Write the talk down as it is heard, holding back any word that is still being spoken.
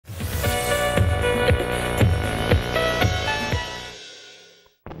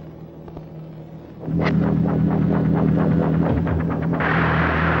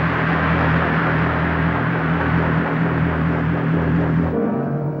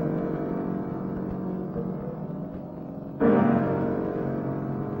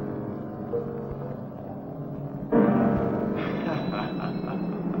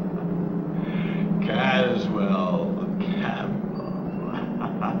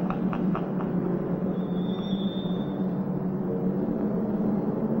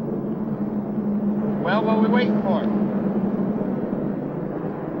you waiting for?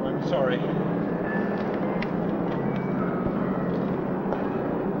 I'm sorry.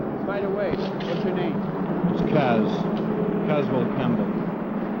 By the way, what's your name? It's Caswell Campbell.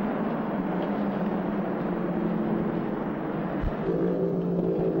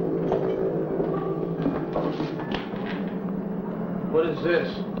 What is this?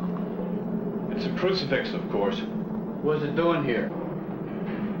 It's a crucifix, of course. What's it doing here?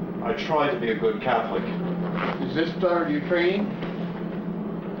 I try to be a good Catholic. Is this part of your training?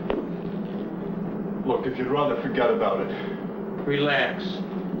 Look, if you'd rather forget about it. Relax.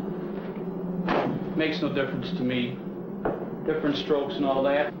 Makes no difference to me. Different strokes and all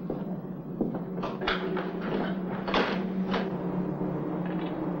that.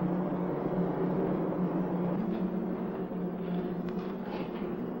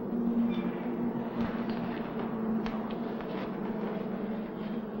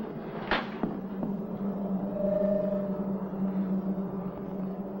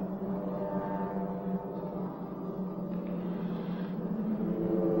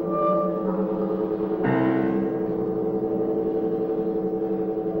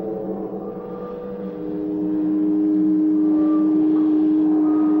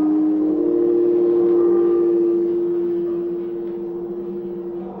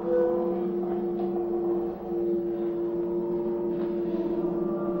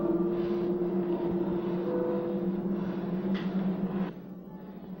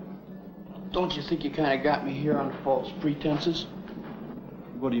 Don't you think you kind of got me here on false pretenses?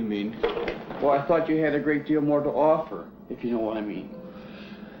 What do you mean? Well, I thought you had a great deal more to offer, if you know what I mean.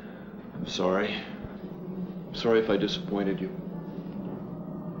 I'm sorry. I'm sorry if I disappointed you.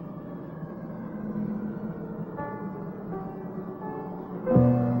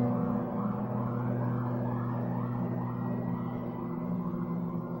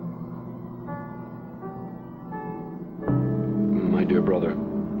 My dear brother,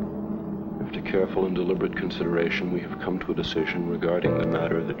 after careful and deliberate consideration, we have come to a decision regarding the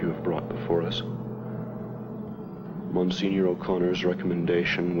matter that you have brought before us. Monsignor O'Connor's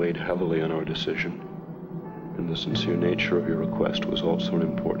recommendation weighed heavily on our decision, and the sincere nature of your request was also an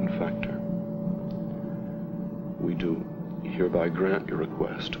important factor. We do hereby grant your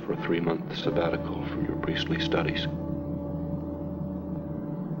request for a 3-month sabbatical from your priestly studies.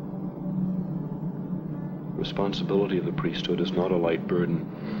 Responsibility of the priesthood is not a light burden.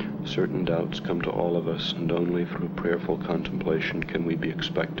 Certain doubts come to all of us, and only through prayerful contemplation can we be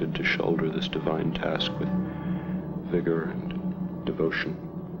expected to shoulder this divine task with vigor and devotion.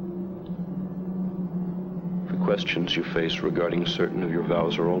 The questions you face regarding certain of your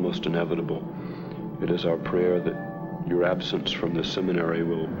vows are almost inevitable. It is our prayer that your absence from the seminary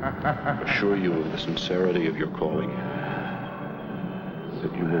will assure you of the sincerity of your calling,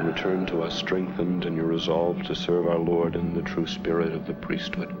 that you will return to us strengthened in your resolve to serve our Lord in the true spirit of the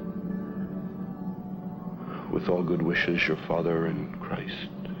priesthood. With all good wishes, your Father in Christ.